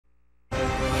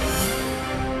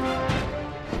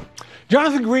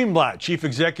Jonathan Greenblatt, chief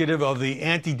executive of the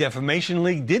Anti-Defamation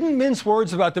League, didn't mince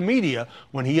words about the media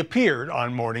when he appeared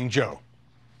on Morning Joe.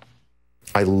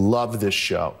 I love this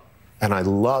show and I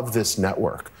love this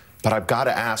network, but I've got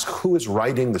to ask, who is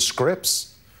writing the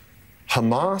scripts?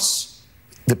 Hamas?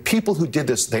 The people who did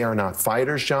this, they are not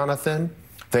fighters, Jonathan.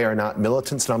 They are not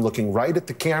militants, and I'm looking right at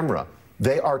the camera.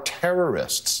 They are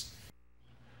terrorists.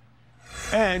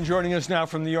 And joining us now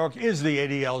from New York is the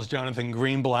ADL's Jonathan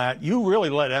Greenblatt. You really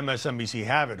let MSNBC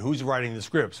have it. Who's writing the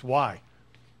scripts? Why?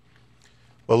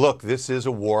 Well, look, this is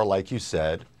a war, like you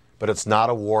said, but it's not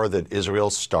a war that Israel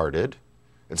started.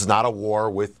 It's not a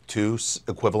war with two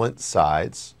equivalent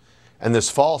sides. And this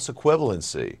false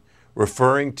equivalency,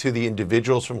 referring to the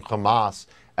individuals from Hamas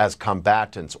as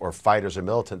combatants or fighters or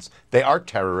militants, they are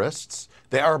terrorists,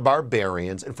 they are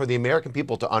barbarians, and for the American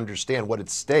people to understand what at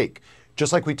stake,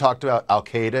 just like we talked about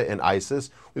Al-Qaeda and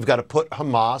ISIS, we've got to put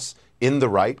Hamas in the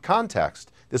right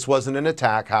context. This wasn't an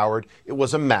attack, Howard. It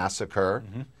was a massacre.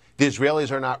 Mm-hmm. The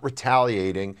Israelis are not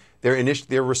retaliating.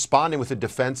 They're responding with a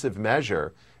defensive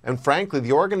measure. And frankly,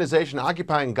 the organization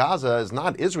occupying Gaza is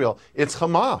not Israel, it's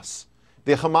Hamas.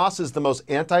 The Hamas is the most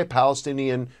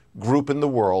anti-Palestinian group in the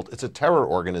world. It's a terror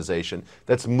organization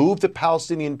that's moved the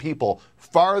Palestinian people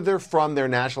farther from their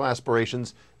national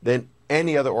aspirations than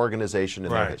any other organization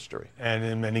in their history. And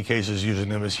in many cases using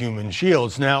them as human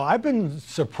shields. Now, I've been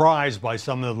surprised by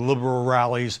some of the liberal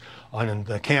rallies on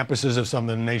the campuses of some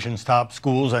of the nation's top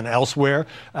schools and elsewhere,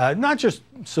 not just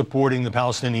supporting the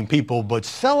Palestinian people, but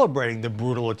celebrating the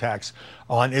brutal attacks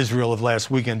on Israel of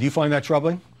last weekend. Do you find that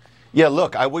troubling? Yeah,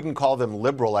 look, I wouldn't call them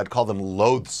liberal, I'd call them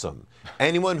loathsome.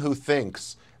 Anyone who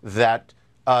thinks that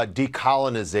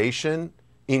decolonization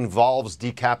involves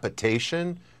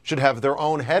decapitation should have their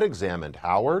own head examined,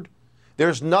 Howard.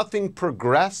 There's nothing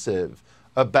progressive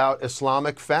about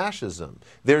Islamic fascism.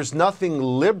 There's nothing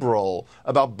liberal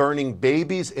about burning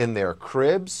babies in their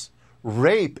cribs.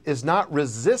 Rape is not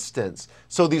resistance.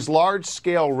 So these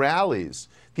large-scale rallies,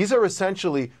 these are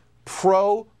essentially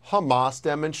pro-Hamas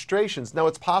demonstrations. Now,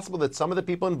 it's possible that some of the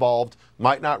people involved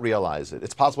might not realize it.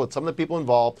 It's possible that some of the people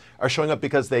involved are showing up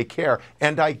because they care,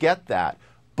 and I get that.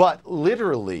 But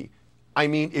literally, I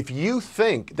mean, if you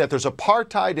think that there's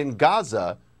apartheid in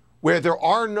Gaza where there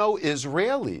are no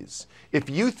Israelis, if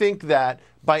you think that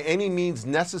by any means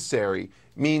necessary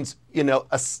means,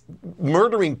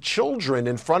 murdering children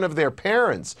in front of their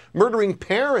parents, murdering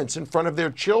parents in front of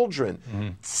their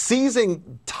children,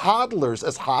 seizing toddlers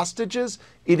as hostages,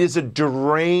 it is a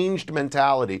deranged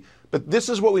mentality. But this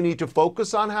is what we need to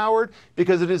focus on, Howard,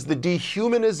 because it is the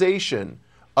dehumanization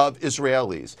of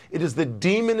Israelis. It is the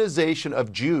demonization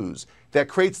of Jews that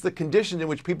creates the condition in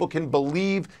which people can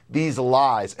believe these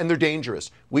lies, and they're dangerous.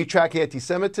 We track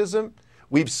anti-Semitism.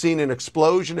 We've seen an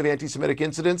explosion of anti-Semitic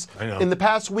incidents. In the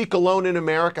past week alone in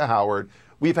America, Howard,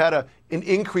 we've had an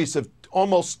increase of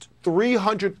almost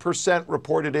 300%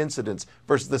 reported incidents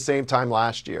versus the same time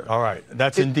last year. All right.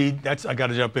 I got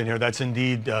to jump in here. That's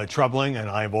indeed troubling. And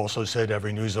I've also said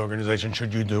every news organization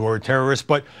should use the word terrorist.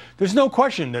 But there's no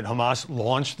question that Hamas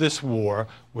launched this war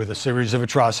with a series of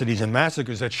atrocities and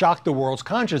massacres that shocked the world's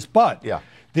conscience. But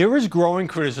there is growing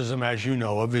criticism, as you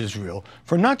know, of Israel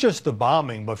for not just the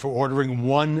bombing, but for ordering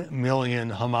 1 million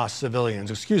Hamas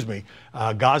civilians,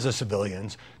 Gaza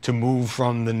civilians, to move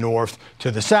from the north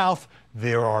to the south.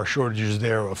 There are shortages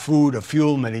there of food, of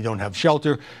fuel. Many don't have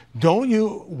shelter. Don't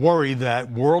you worry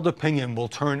that world opinion will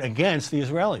turn against the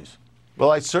Israelis? Well,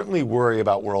 I certainly worry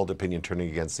about world opinion turning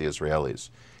against the Israelis.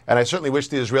 And I certainly wish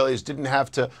the Israelis didn't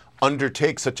have to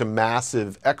undertake such a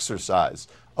massive exercise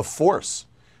of force.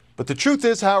 But the truth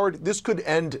is, Howard, this could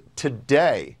end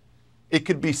today. It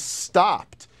could be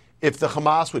stopped if the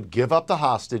Hamas would give up the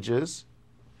hostages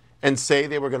and say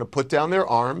they were going to put down their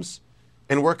arms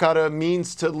and work out a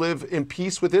means to live in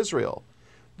peace with Israel.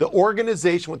 The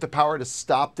organization with the power to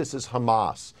stop this is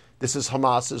Hamas. This is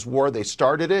Hamas's war. They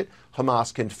started it.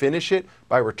 Hamas can finish it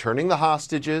by returning the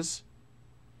hostages.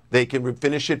 They can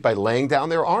finish it by laying down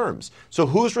their arms. So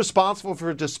who's responsible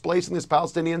for displacing these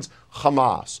Palestinians?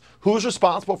 Hamas. Who's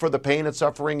responsible for the pain and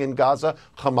suffering in Gaza?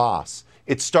 Hamas.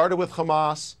 It started with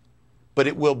Hamas, but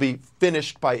it will be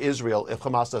finished by Israel if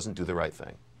Hamas doesn't do the right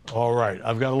thing. All right.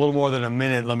 I've got a little more than a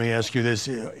minute. Let me ask you this.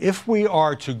 If we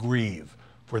are to grieve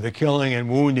for the killing and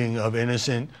wounding of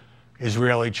innocent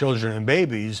Israeli children and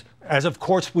babies, as of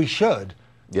course we should,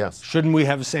 yes, shouldn't we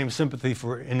have the same sympathy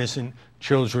for innocent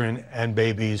children and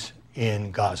babies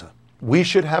in Gaza? We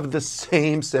should have the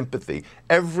same sympathy.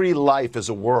 Every life is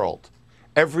a world.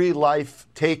 Every life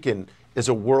taken is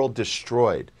a world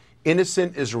destroyed.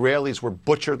 Innocent Israelis were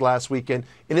butchered last weekend.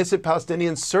 Innocent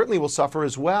Palestinians certainly will suffer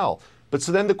as well. But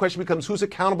so then the question becomes, who's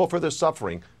accountable for their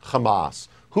suffering? Hamas.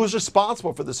 Who's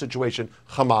responsible for the situation?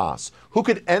 Hamas. Who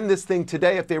could end this thing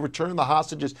today if they return the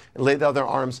hostages and lay down their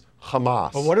arms?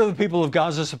 Hamas. But what are the people of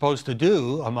Gaza supposed to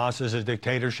do? Hamas is a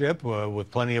dictatorship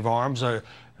with plenty of arms.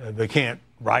 They can't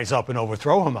rise up and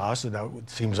overthrow Hamas. That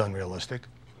seems unrealistic.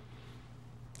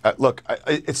 Look,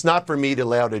 it's not for me to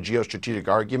lay out a geostrategic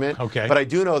argument, okay, but I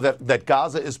do know that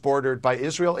Gaza is bordered by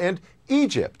Israel and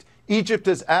Egypt. Egypt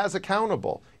is as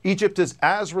accountable. Egypt is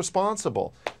as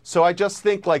responsible. So I just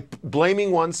think, like,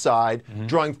 blaming one side,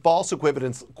 drawing false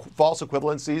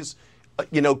equivalencies,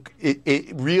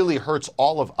 it really hurts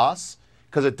all of us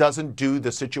because it doesn't do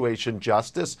the situation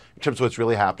justice in terms of what's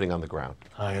really happening on the ground.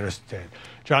 I understand.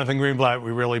 Jonathan Greenblatt,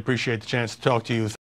 we really appreciate the chance to talk to you.